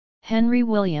Henry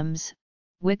Williams,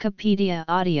 Wikipedia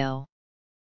audio.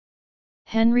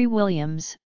 Henry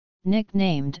Williams,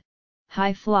 nicknamed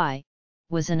High Fly,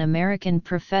 was an American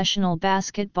professional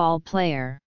basketball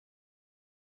player.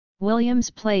 Williams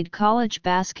played college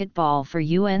basketball for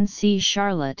UNC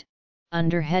Charlotte,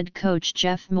 under head coach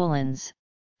Jeff Mullins,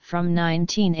 from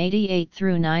 1988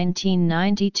 through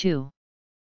 1992.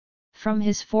 From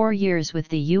his 4 years with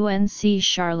the UNC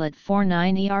Charlotte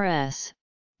 4.9 ERS,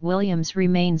 Williams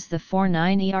remains the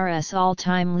 4.9 ERS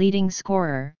all-time leading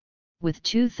scorer, with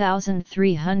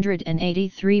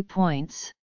 2,383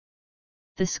 points.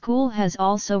 The school has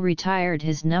also retired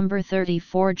his number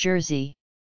 34 jersey.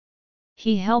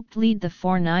 He helped lead the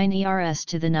 4.9 ERS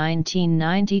to the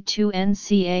 1992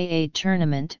 NCAA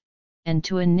tournament, and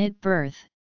to a NIT berth,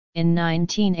 in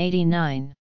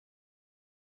 1989.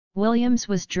 Williams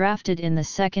was drafted in the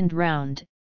second round,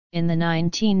 in the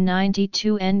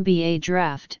 1992 NBA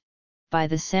draft, by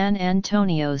the San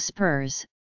Antonio Spurs,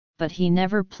 but he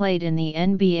never played in the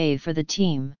NBA for the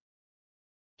team.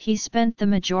 He spent the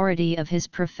majority of his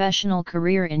professional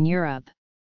career in Europe.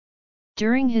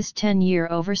 During his 10-year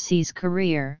overseas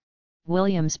career,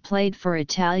 Williams played for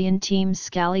Italian teams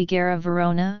Scaligera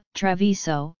Verona,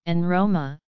 Treviso, and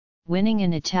Roma, winning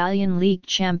an Italian League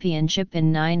championship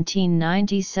in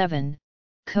 1997,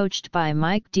 coached by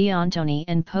Mike D'Antoni,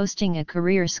 and posting a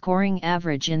career scoring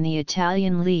average in the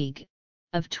Italian League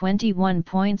of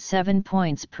 21.7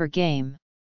 points per game.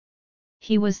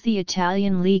 He was the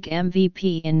Italian League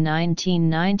MVP in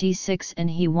 1996 and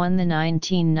he won the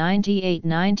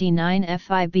 1998-99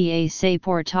 FIBA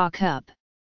Saporta Cup,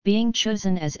 being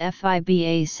chosen as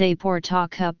FIBA Saporta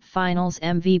Cup Finals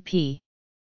MVP.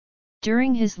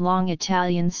 During his long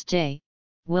Italian stay,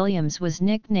 Williams was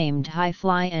nicknamed High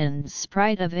Fly and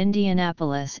Sprite of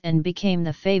Indianapolis and became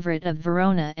the favorite of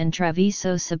Verona and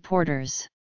Treviso supporters.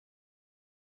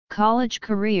 College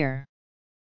career.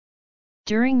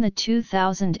 During the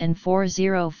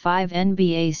 2004-05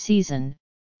 NBA season,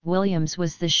 Williams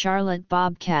was the Charlotte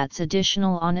Bobcats'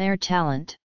 additional on-air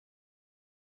talent.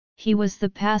 He was the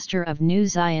pastor of New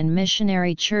Zion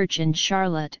Missionary Church in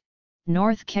Charlotte,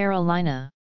 North Carolina.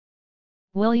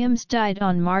 Williams died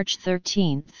on March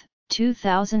 13,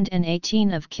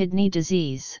 2018 of kidney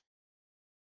disease.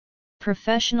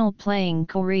 Professional playing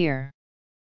career.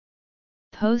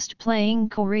 Post-playing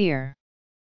career.